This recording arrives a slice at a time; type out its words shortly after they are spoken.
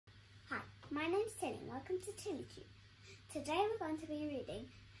my name's Tilly and welcome to Tilly Tube. Today we're going to be reading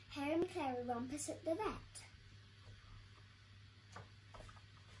Hairy Maclary Rumpus at the Vet.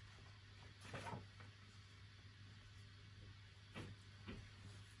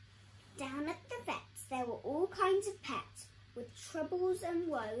 Down at the vet's there were all kinds of pets with troubles and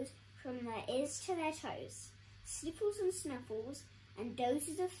woes from their ears to their toes, sniffles and snuffles and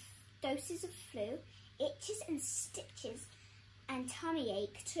doses of flu, itches and stitches and tummy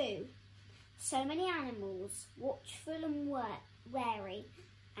ache too. So many animals, watchful and wary,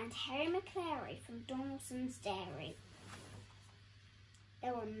 and Hairy Maclary from Donaldson's Dairy.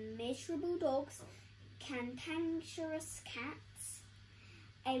 There were miserable dogs, cantankerous cats,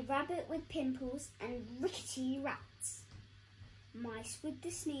 a rabbit with pimples and rickety rats, mice with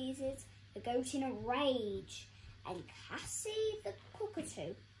the sneezes, a goat in a rage, and Cassie the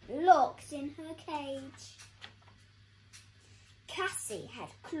cockatoo locked in her cage. Cassie had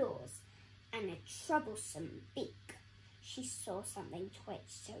claws and a troublesome beak. She saw something twitch,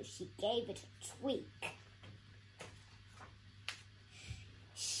 so she gave it a tweak.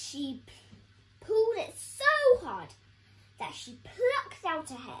 She pulled it so hard that she plucked out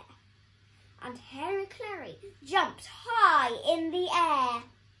a hair, and Hairy Maclary jumped high in the air.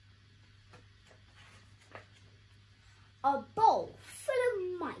 A bowl full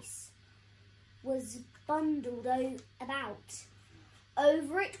of mice was bundled about.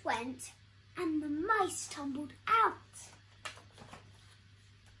 Over it went, and the mice tumbled out.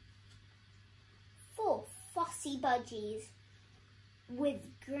 4 fussy budgies with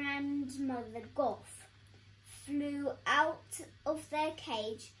Grandmother Goff flew out of their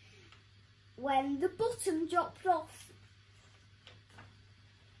cage when the bottom dropped off.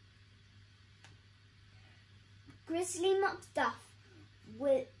 Grizzly Macduff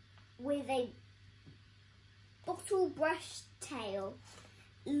with a bottle brush tail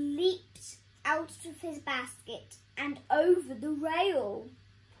leaped out of his basket and over the rail.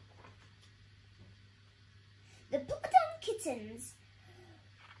 The polka-dot kittens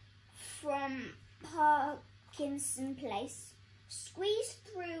from Parkinson Place squeezed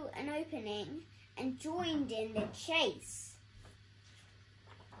through an opening and joined in the chase.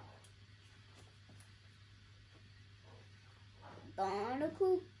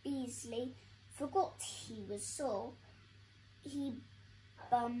 Barnacle Beasley forgot he was sore. He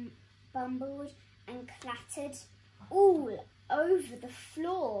bumbled and clattered all over the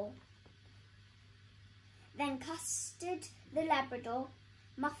floor. Then Custard the Labrador,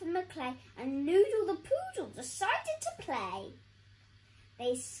 Muffin McClay and Noodle the Poodle decided to play.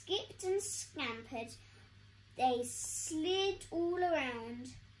 They skipped and scampered, they slid all around,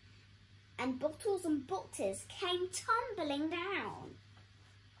 and bottles and boxes came tumbling down.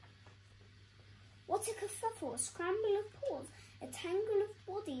 What a kerfuffle, a scramble of paws, a tangle of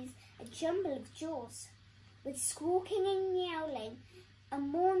bodies, a jumble of jaws. With squawking and yowling, a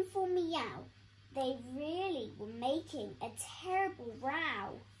mournful meow, they really were making a terrible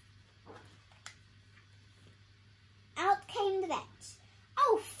row. Out came the vet.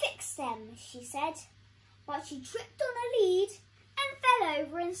 "I'll fix them," she said, but she tripped on a lead and fell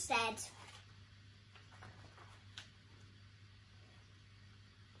over instead.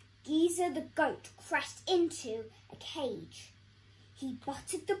 Geezer the goat crashed into a cage. He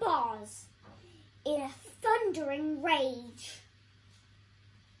butted the bars in a thundering rage.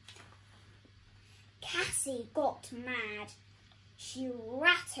 Cassie got mad. She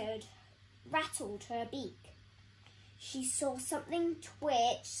rattled her beak. She saw something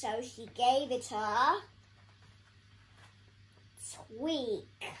twitch, so she gave it a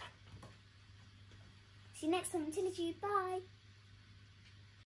tweak. See you next time, Tilly Tube. Bye.